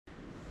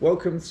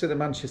Welcome to the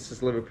Manchester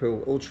to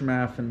Liverpool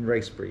Ultramarathon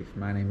Race Brief.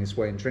 My name is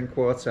Wayne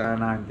Drinkwater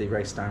and I'm the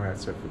race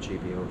director for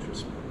GB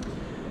Ultras.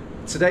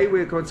 Today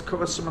we're going to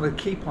cover some of the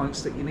key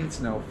points that you need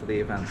to know for the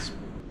events.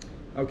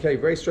 Okay,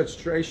 race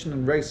registration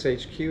and race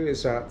HQ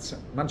is at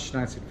Manchester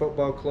United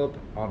Football Club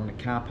on the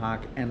car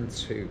park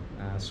N2,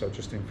 so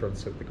just in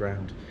front of the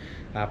ground.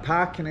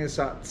 Parking is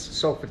at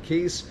Salford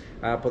Quays,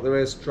 but there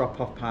is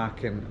drop-off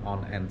parking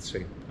on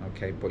N2,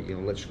 okay, but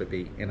you'll literally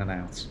be in and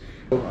out.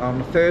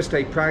 On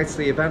Thursday prior to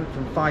the event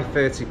from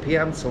 5:30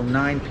 p.m. till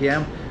 9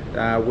 p.m.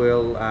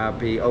 We'll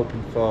be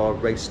open for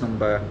race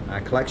number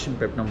collection,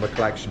 bib number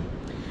collection.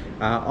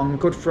 On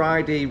Good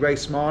Friday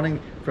race morning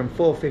from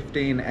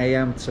 4:15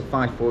 a.m. to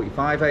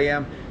 5:45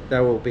 a.m.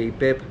 there will be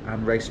bib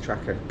and race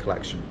tracker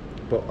collection,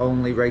 but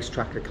only race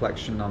tracker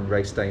collection on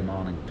race day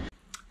morning.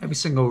 Every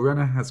single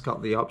runner has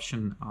got the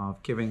option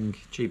of giving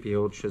GB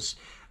Ultras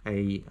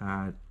a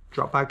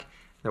drop bag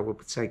that will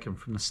be taken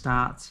from the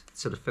start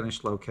to the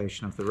finished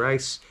location of the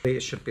race.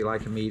 It should be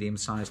like a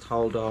medium-sized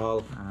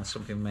hold-all,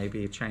 something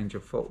maybe a change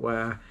of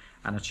footwear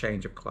and a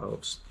change of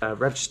clothes.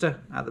 Register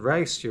at the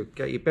race, you'll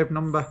get your bib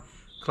number,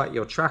 collect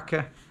your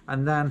tracker,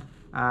 and then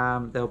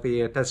there'll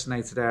be a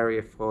designated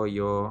area for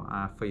your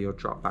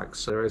drop bag.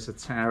 So there is a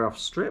tear-off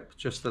strip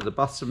just at the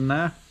bottom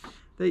there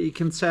that you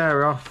can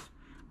tear off,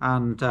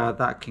 and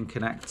that can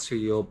connect to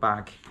your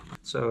bag.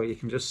 So you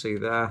can just see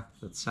there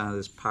that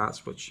there's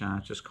parts which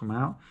just come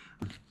out.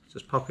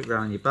 Just pop it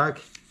around your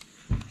bag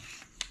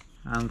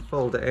and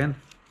fold it in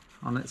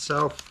on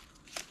itself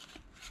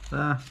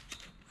there,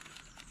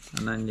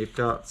 and then you've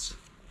got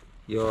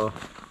your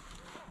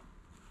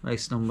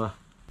race number.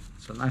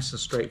 So nice and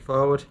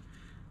straightforward.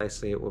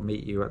 Basically it will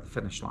meet you at the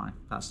finish line.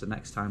 That's the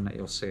next time that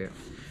you'll see it.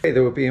 Okay,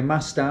 there will be a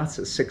mass start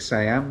at 6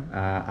 a.m.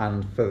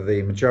 And for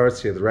the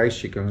majority of the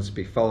race you're going to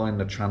be following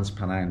the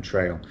Trans-Pennine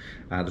Trail.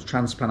 The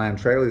Trans-Pennine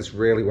Trail is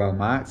really well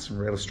marked and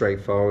really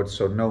straightforward,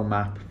 so no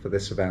map for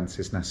this event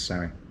is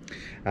necessary.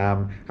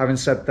 Having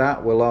said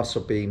that, we'll also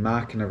be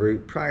marking a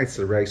route prior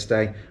to the race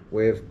day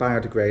with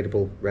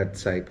biodegradable red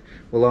tape.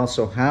 We'll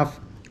also have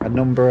a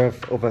number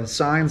of other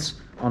signs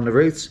on the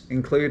route,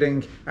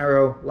 including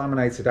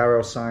laminated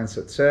arrow signs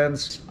at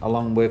turns,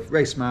 along with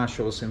race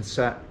marshals in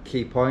set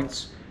key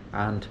points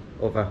and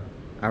other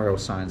arrow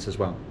signs as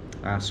well.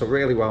 So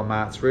really well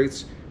marked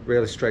route,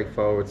 really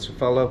straightforward to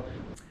follow.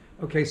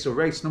 Okay, so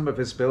race number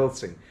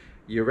visibility.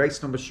 Your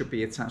race number should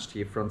be attached to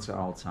your front at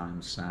all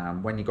times.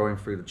 When you're going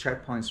through the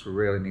checkpoints, we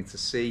really need to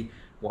see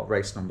what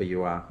race number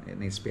you are. It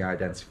needs to be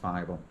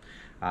identifiable.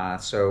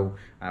 So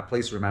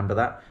please remember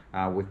that.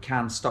 We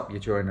can stop you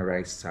during the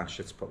race to ask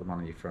you to put them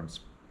on your front.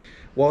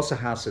 Water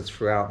hazards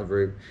throughout the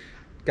route.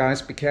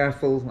 Guys, be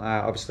careful,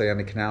 obviously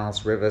any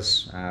canals,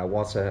 rivers,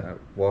 water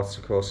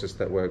courses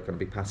that we're going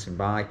to be passing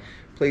by.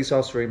 Please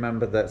also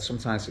remember that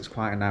sometimes it's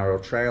quite a narrow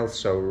trail,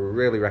 so we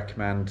really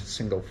recommend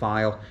single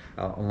file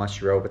unless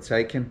you're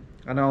overtaken.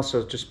 And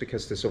also just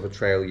because there's other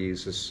trail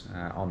users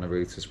on the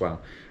route as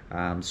well.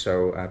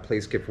 So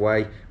please give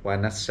way where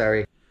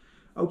necessary.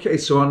 Okay,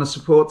 so on the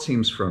support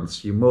teams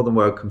front, you're more than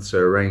welcome to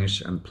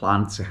arrange and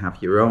plan to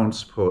have your own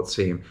support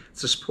team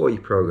to support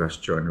your progress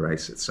during the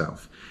race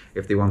itself.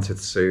 If they wanted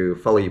to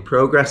follow your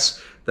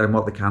progress, then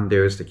what they can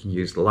do is they can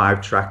use the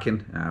live tracking,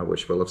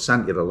 which we'll have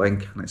sent you the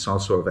link, and it's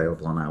also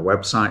available on our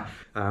website.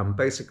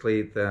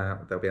 Basically,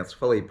 they'll be able to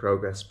follow your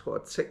progress,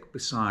 put a tick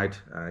beside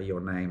your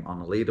name on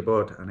the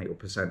leaderboard, and it will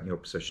present your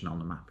position on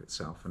the map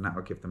itself, and that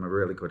will give them a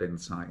really good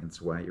insight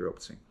into where you're up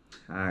to.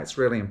 It's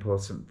really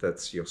important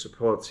that your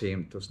support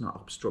team does not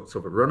obstruct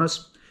other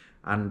runners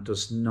and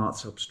does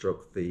not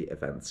obstruct the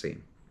event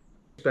team.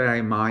 Bear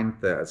in mind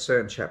that at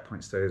certain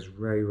checkpoints there is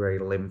very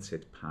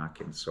limited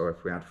parking, so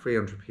if we had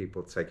 300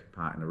 people taking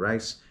part in a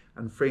race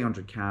and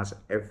 300 cars at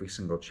every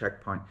single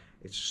checkpoint,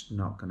 it's just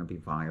not going to be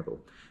viable.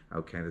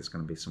 Okay, there's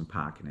going to be some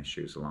parking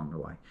issues along the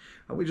way,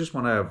 and we just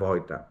want to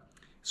avoid that.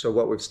 So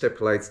what we've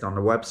stipulated on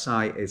the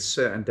website is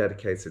certain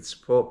dedicated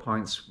support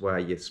points where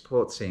your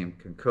support team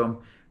can come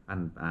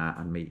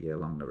and meet you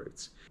along the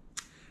route.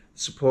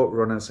 Support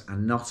runners are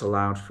not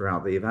allowed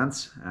throughout the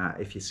event.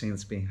 If you seem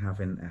to be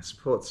having a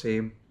support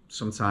team,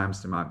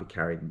 sometimes they might be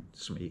carrying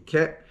some of your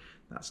kit.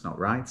 That's not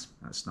right.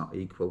 That's not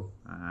equal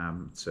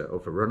to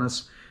other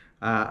runners.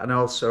 And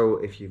also,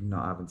 if you're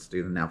not having to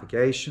do the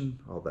navigation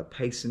or they're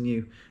pacing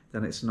you,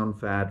 then it's an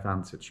unfair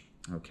advantage.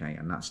 Okay,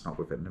 and that's not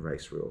within the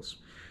race rules.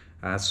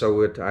 So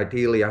we'd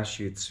ideally ask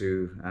you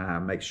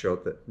to make sure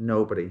that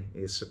nobody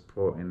is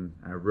supporting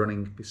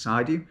running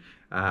beside you,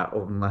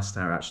 unless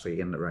they're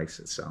actually in the race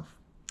itself.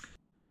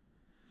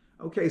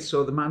 Okay,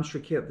 so the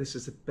mandatory kit, this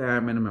is the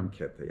bare minimum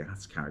kit that you have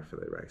to carry for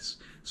the race.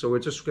 So we're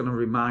just going to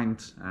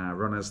remind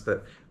runners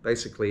that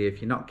basically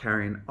if you're not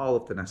carrying all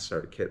of the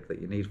necessary kit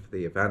that you need for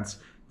the event,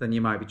 then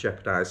you might be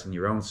jeopardizing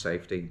your own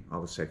safety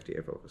or the safety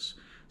of others.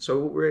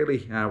 So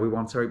really, we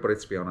want everybody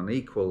to be on an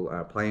equal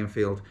playing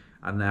field,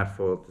 and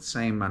therefore the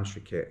same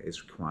mandatory kit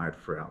is required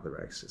throughout the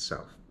race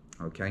itself.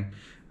 Okay,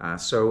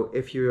 so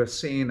if you are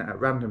seen at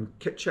random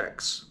kit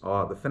checks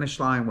or at the finish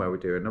line where we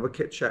do another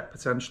kit check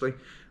potentially,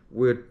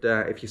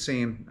 if you're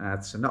seen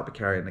to not be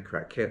carrying the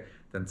correct kit,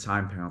 then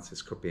time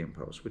penalties could be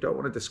imposed. We don't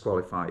want to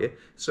disqualify you,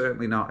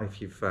 certainly not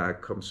if you've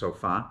come so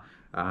far,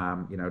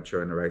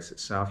 during the race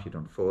itself, you've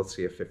done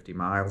 40 or 50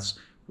 miles.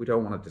 We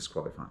don't want to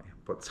disqualify you,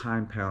 but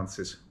time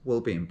penalties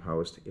will be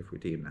imposed if we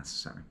deem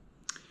necessary.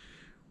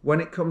 When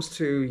it comes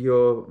to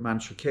your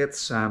mandatory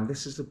kits,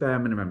 this is the bare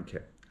minimum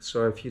kit.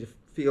 So if you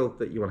feel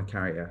that you want to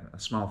carry a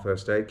small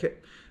first aid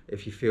kit,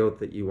 if you feel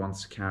that you want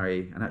to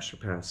carry an extra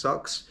pair of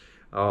socks,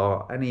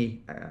 or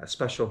any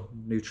special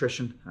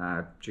nutrition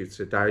due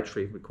to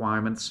dietary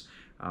requirements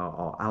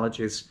or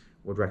allergies,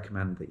 would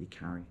recommend that you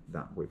carry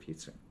that with you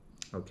too.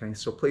 Okay,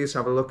 so please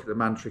have a look at the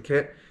mandatory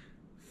kit.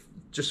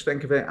 Just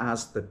think of it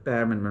as the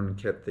bare minimum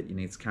kit that you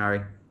need to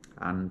carry,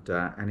 and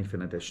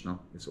anything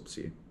additional is up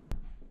to you.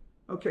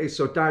 Okay,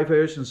 so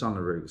diversions on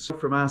the route. So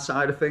from our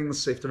side of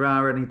things, if there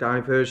are any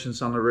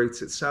diversions on the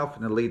route itself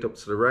in the lead up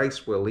to the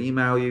race, we'll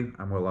email you,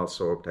 and we'll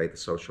also update the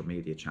social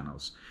media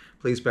channels.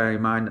 Please bear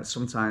in mind that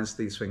sometimes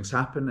these things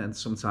happen, and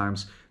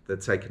sometimes they're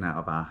taken out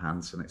of our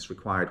hands, and it's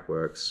required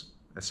works,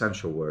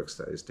 essential works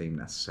that is deemed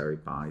necessary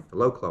by the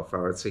local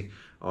authority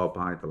or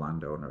by the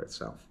landowner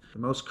itself. The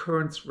most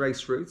current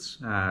race routes,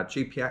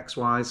 GPX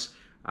wise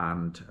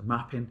and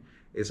mapping,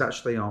 is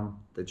actually on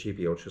the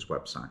GB Ultras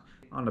website.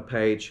 On the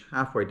page,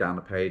 halfway down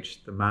the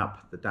page, the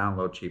map, the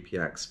download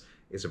GPX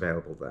is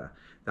available there.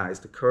 That is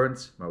the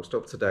current, most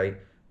up-to-date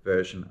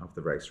version of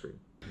the race route.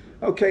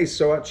 Okay,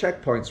 so at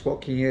checkpoints,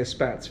 what can you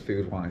expect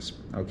food-wise?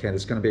 Okay,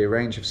 there's going to be a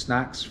range of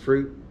snacks,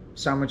 fruit,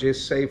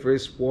 sandwiches,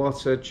 savouries,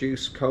 water,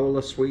 juice,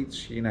 cola,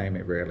 sweets, you name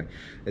it really.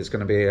 There's going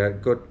to be a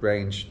good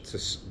range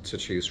to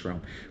choose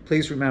from.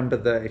 Please remember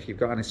that if you've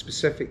got any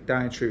specific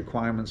dietary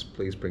requirements,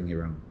 please bring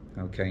your own.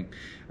 Okay.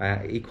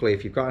 Equally,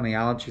 if you've got any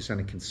allergies,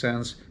 any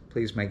concerns,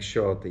 please make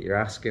sure that you're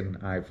asking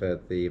either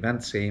the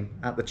event team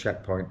at the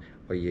checkpoint,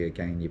 or you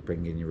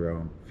bring in your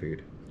own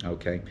food.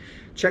 Okay.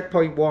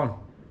 Checkpoint 1,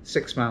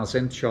 6 miles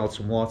in,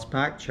 Charlton Water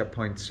Park.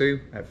 Checkpoint 2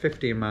 at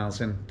 15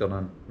 miles in,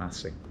 Dunham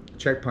Massey.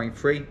 Checkpoint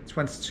 3,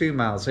 22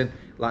 miles in,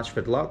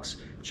 Latchford Locks.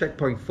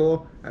 Checkpoint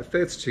 4 at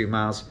 32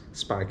 miles,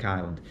 Spike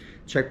Island.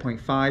 Checkpoint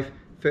 5,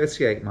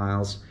 38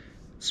 miles,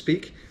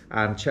 Speke.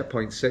 And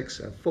checkpoint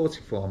 6 at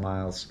 44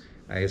 miles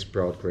is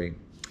Broad Green.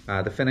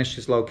 The finish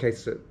is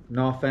located at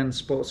North End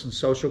Sports and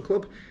Social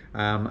Club,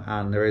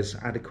 and there is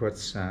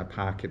adequate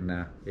parking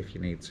there if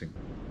you need to.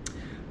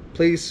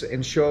 Please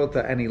ensure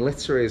that any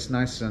litter is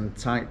nice and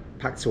tight,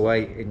 packed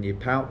away in your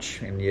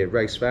pouch, in your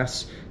race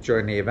vest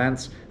during the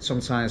event.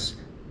 Sometimes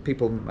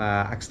people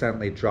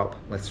accidentally drop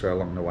litter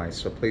along the way,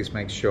 so please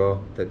make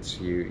sure that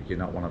you're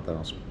not one of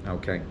those.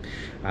 Okay.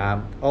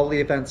 All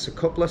the events are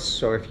cupless,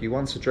 so if you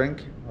want a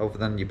drink other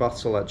than your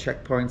bottle at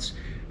checkpoints,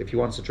 if you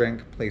want a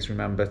drink, please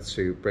remember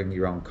to bring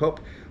your own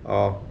cup,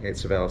 or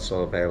it's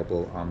also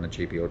available on the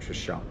GB Ultras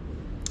shop.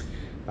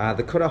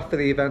 The cut-off for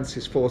the event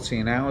is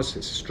 14 hours.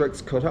 It's a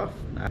strict cut-off.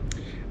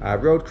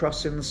 Road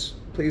crossings,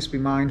 please be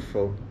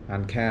mindful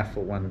and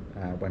careful when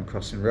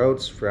crossing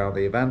roads throughout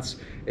the event.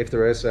 If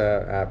there is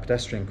a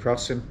pedestrian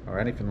crossing or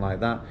anything like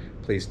that,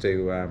 please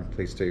do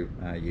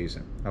use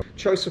it.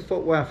 Choice of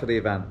footwear for the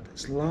event.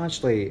 It's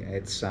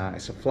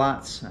a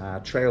flat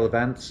trail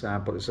event,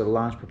 but there's a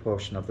large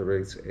proportion of the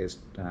route is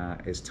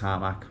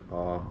tarmac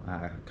or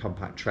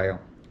compact trail.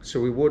 So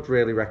we would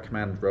really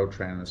recommend road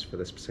trainers for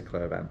this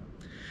particular event.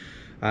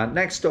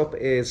 Next up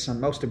is, and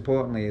most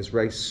importantly, is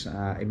race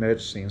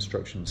emergency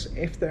instructions.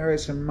 If there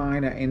is a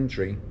minor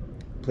injury,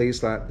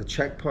 please let the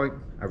checkpoint,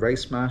 a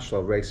race marshal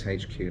or race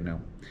HQ know.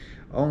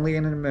 Only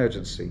in an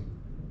emergency,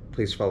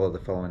 please follow the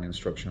following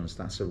instructions.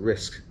 That's a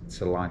risk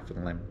to life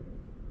and limb.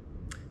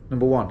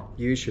 Number 1,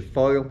 use your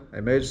foil,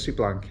 emergency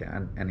blanket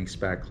and any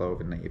spare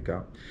clothing that you've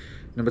got.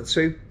 Number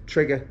 2,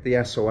 trigger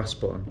the SOS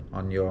button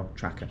on your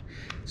tracker.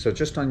 So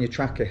just on your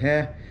tracker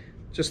here,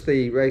 just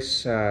the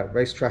race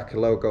tracker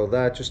logo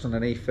there, just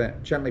underneath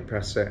it, gently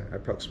press it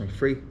approximately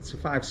 3 to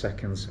 5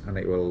 seconds and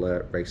it will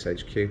alert Race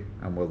HQ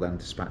and will then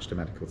dispatch the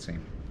medical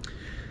team.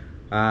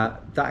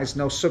 That is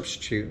no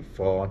substitute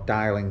for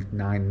dialing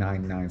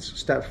 999. So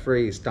step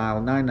 3 is dial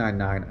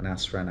 999 and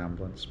ask for an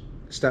ambulance.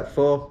 Step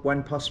 4,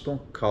 when possible,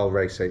 call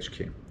Race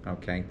HQ.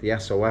 Okay, the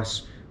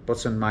SOS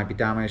button might be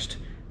damaged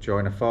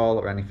during a fall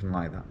or anything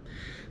like that.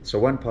 So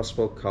when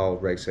possible, call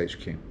Race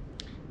HQ.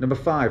 Number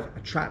 5,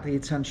 attract the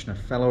attention of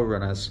fellow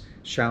runners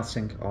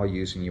shouting or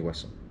using your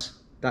whistle.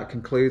 That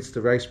concludes the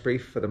race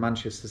brief for the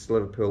Manchester to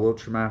Liverpool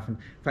Ultramarathon.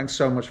 Thanks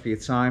so much for your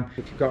time.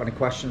 If you've got any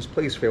questions,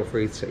 please feel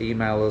free to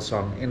email us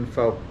on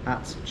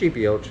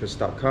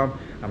info@gbultras.com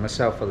and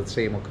myself or the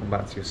team will come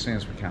back to you as soon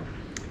as we can.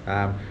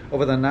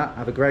 Other than that,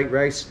 have a great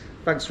race.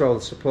 Thanks for all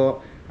the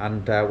support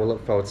and we'll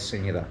look forward to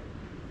seeing you there.